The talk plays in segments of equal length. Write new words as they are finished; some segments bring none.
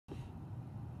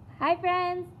Hi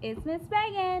friends, it's Miss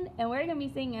Megan, and we're going to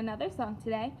be singing another song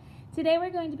today. Today we're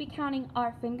going to be counting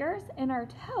our fingers and our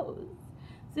toes.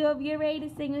 So if you're ready to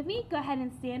sing with me, go ahead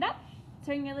and stand up,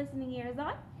 turn your listening ears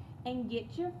on, and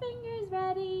get your fingers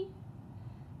ready.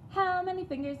 How many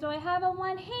fingers do I have on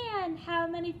one hand? How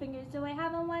many fingers do I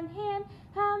have on one hand?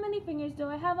 How many fingers do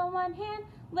I have on one hand?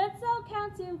 Let's all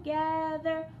count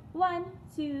together. 1,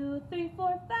 2, 3,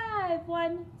 4, 5.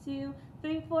 1, 2,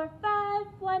 3, 4, 5.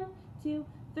 1, 2,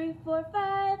 3, 4,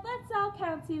 5. Let's all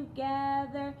count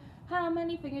together. How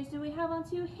many fingers do we have on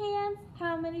two hands?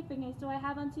 How many fingers do I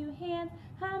have on two hands?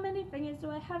 How many fingers do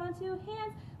I have on two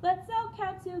hands? Let's all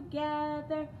count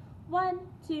together. 1,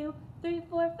 2, 3,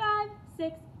 4, 5,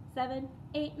 6, 7,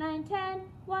 8, 9, 10.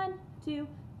 1, 2,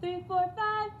 3, 4,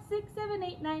 5, 6, 7,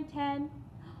 8, 9, 10.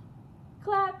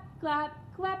 Clap,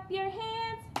 clap, clap your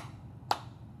hands.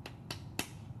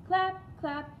 Clap,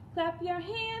 clap, clap your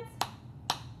hands.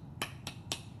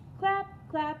 Clap,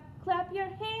 clap, clap your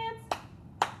hands.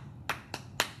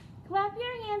 Clap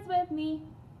your hands with me.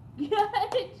 Good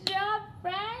job,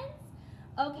 friends.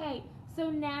 Okay,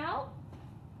 so now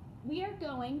we are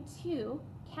going to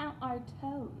count our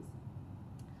toes.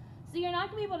 So you're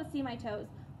not going to be able to see my toes,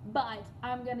 but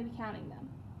I'm going to be counting them.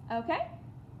 Okay?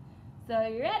 So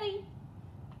you ready?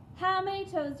 How many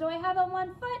toes do I have on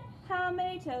one foot? How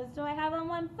many toes do I have on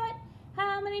one foot?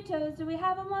 How many toes do we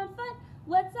have on one foot?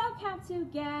 Let's all count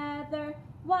together.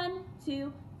 1,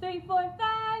 2, 3, 4,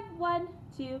 5. 1,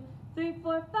 2, 3,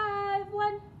 4, 5.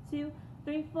 1, 2,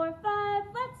 3, 4, 5.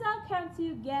 Let's all count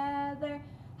together.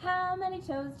 How many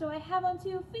toes do I have on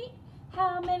 2 feet?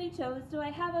 How many toes do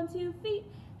I have on 2 feet?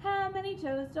 How many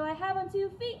toes do I have on 2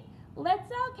 feet?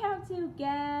 Let's all count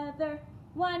together.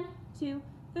 1, 2,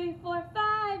 3, 4,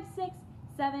 5, 6,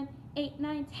 7, 8,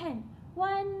 9, 10.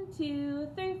 1, 2,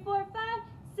 3, 4, 5,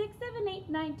 6, 7, 8,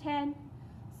 9, 10.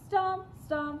 Stomp,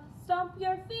 stomp, stomp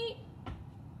your feet.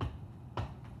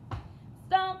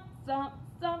 Stomp, stomp,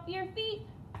 stomp your feet.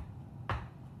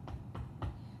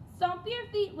 Stomp your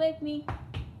feet with me.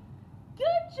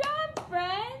 Good job,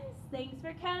 friends. Thanks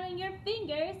for counting your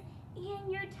fingers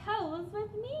and your toes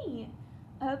with me.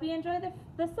 I hope you enjoy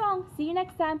the song. See you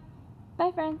next time.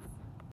 Bye, friends.